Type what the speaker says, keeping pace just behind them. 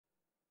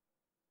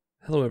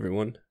Hello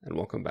everyone, and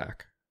welcome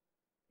back.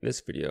 In this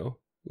video,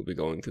 we'll be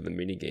going through the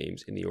mini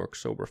games in the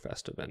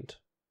Orcsoberfest event.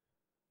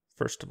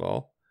 First of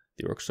all,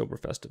 the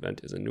Orcsoberfest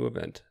event is a new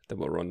event that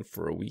will run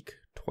for a week,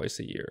 twice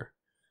a year.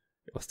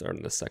 It will start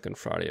on the second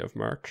Friday of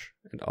March,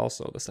 and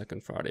also the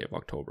second Friday of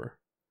October.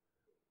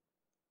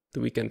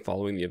 The weekend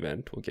following the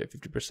event will get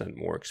 50%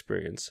 more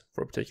experience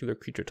for a particular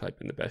creature type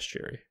in the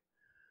bestiary.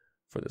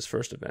 For this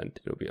first event,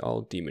 it will be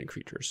all demon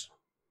creatures.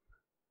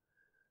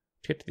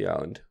 To get to the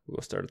island, we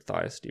will start at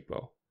Thias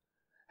Depot.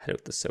 Head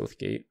out the south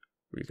gate,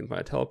 where you can find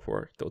a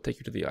teleport that will take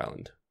you to the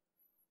island.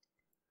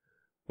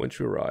 Once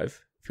you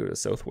arrive, if you go to the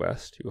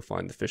southwest, you will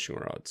find the fishing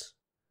rods.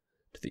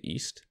 To the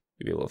east,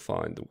 you'll be able to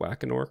find the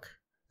Whack-a-Orc,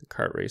 the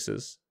kart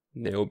races,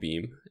 nail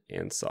beam,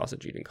 and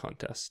sausage eating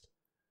contest.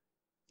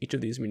 Each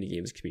of these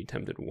minigames can be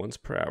attempted once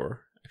per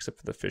hour, except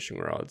for the fishing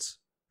rods,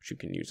 which you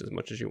can use as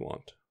much as you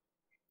want.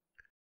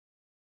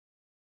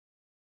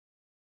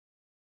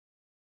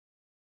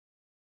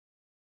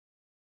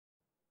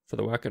 For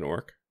the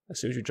Whack-a-Orc, as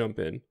soon as you jump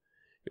in,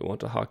 you'll want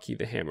to hotkey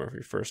the hammer for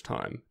your first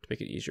time to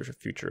make it easier for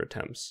future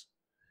attempts.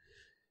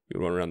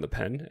 You'll run around the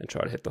pen and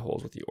try to hit the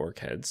holes with the orc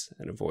heads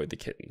and avoid the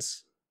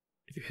kittens.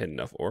 If you hit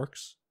enough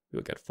orcs,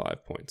 you'll get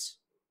 5 points.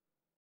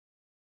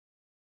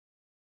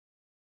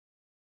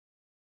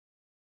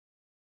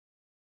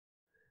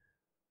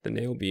 The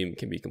nail beam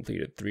can be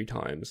completed 3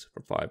 times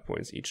for 5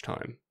 points each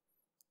time.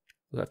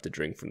 You'll have to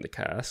drink from the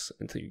casks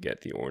until you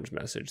get the orange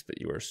message that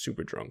you are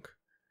super drunk.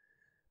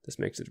 This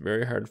makes it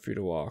very hard for you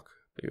to walk,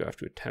 but you have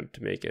to attempt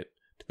to make it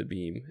to the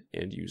beam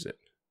and use it.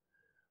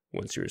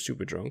 Once you are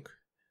super drunk,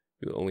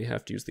 you will only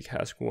have to use the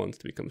cask once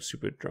to become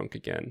super drunk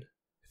again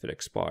if it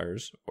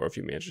expires or if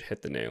you manage to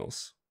hit the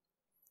nails.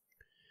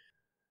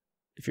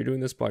 If you're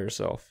doing this by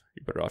yourself,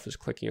 you're better off just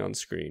clicking on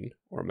screen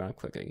or map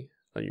clicking,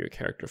 letting your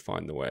character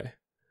find the way.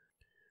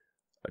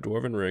 A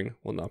dwarven ring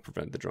will not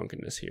prevent the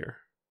drunkenness here.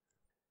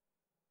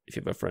 If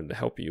you have a friend to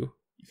help you,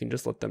 you can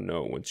just let them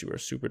know once you are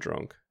super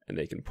drunk and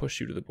they can push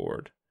you to the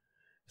board.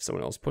 If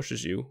someone else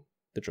pushes you,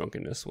 the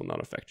drunkenness will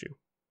not affect you.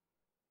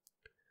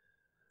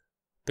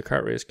 The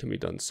kart race can be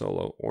done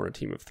solo or in a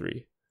team of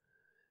 3.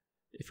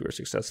 If you are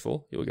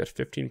successful, you will get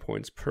 15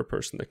 points per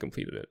person that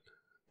completed it.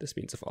 This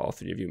means if all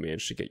 3 of you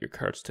manage to get your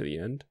carts to the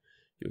end,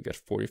 you will get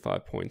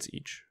 45 points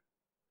each.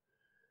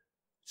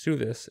 To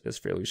do this is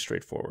fairly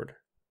straightforward.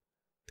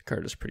 The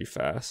cart is pretty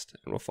fast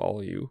and will follow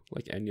you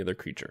like any other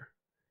creature.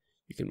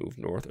 You can move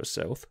north or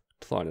south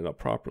to line it up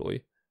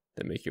properly,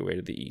 then make your way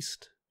to the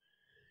east.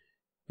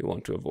 You'll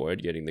want to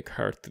avoid getting the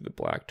cart through the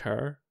black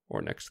tar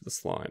or next to the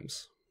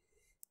slimes.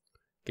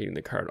 Getting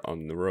the cart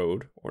on the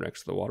road or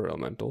next to the water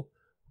elemental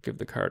will give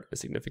the cart a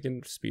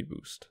significant speed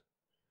boost.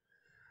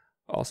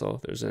 Also,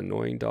 there's an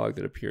annoying dog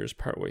that appears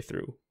partway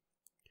through.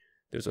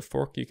 There's a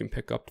fork you can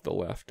pick up to the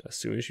left as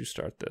soon as you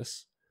start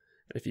this,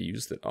 and if you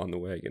use it on the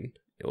wagon,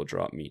 it will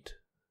drop meat.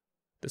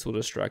 This will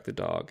distract the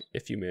dog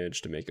if you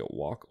manage to make it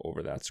walk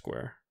over that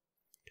square.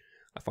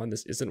 I find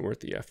this isn't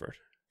worth the effort.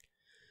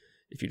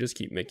 If you just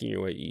keep making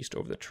your way east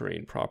over the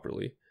terrain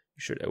properly, you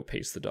should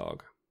outpace the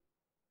dog.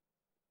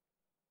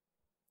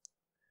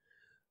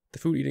 The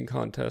food eating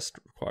contest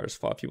requires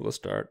 5 people to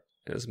start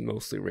and is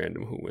mostly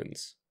random who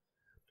wins.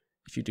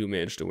 If you do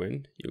manage to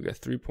win, you'll get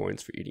 3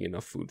 points for eating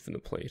enough food from the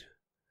plate.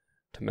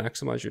 To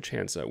maximize your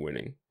chance at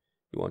winning,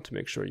 you want to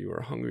make sure you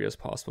are hungry as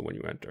possible when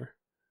you enter.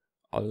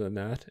 Other than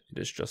that, it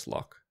is just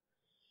luck.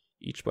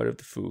 Each bite of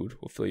the food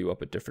will fill you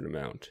up a different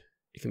amount.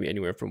 It can be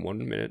anywhere from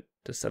 1 minute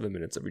to 7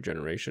 minutes of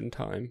regeneration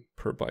time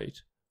per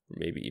bite, or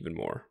maybe even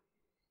more.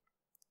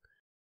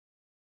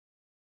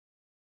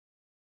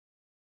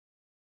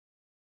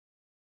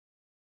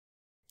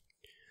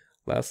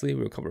 Lastly,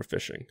 we will cover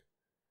fishing.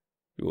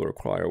 You will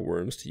require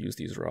worms to use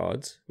these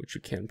rods, which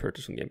you can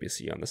purchase from the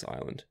NPC on this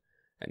island,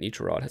 and each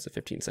rod has a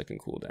 15-second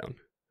cooldown.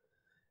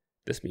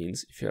 This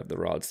means if you have the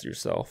rods to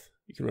yourself,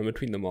 you can run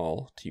between them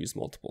all to use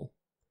multiple.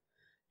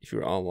 If you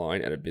are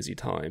online at a busy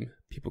time,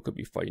 people could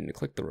be fighting to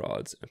click the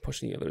rods and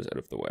pushing the others out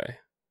of the way.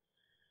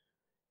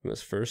 You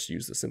must first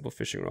use the simple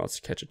fishing rods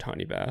to catch a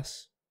tiny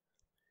bass.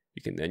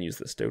 You can then use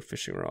the stout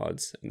fishing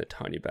rods and the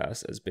tiny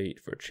bass as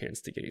bait for a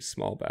chance to get a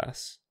small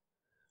bass.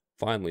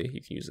 Finally,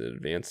 you can use an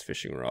advanced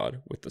fishing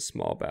rod with the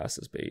small bass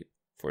as bait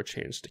for a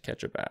chance to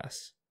catch a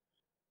bass.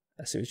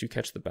 As soon as you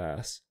catch the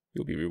bass,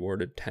 you'll be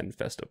rewarded 10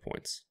 Festa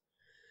points.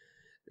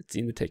 It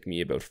seemed to take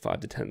me about 5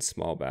 to 10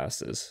 small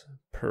basses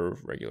per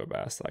regular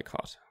bass that I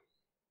caught.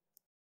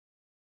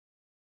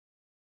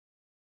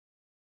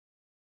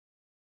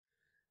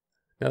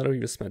 Now that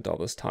we've spent all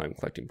this time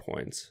collecting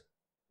points,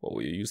 what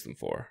will you use them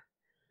for?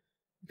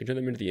 You can turn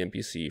them into the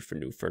NPC for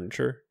new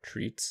furniture,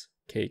 treats,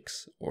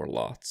 cakes, or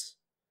lots.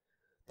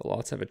 The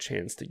lots have a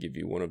chance to give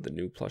you one of the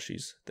new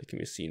plushies that can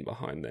be seen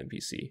behind the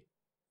NPC.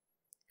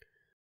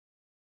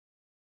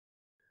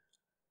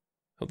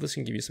 Hope this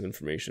can give you some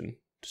information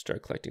to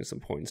start collecting some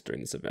points during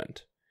this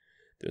event.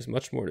 There's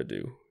much more to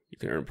do. You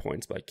can earn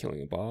points by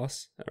killing a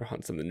boss, or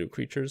hunt some of the new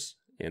creatures,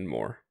 and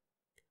more.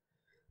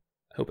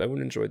 I hope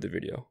everyone enjoyed the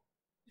video.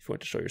 If you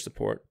want to show your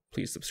support,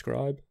 please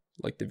subscribe,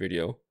 like the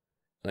video,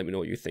 and let me know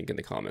what you think in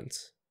the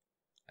comments.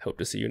 Hope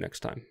to see you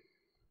next time.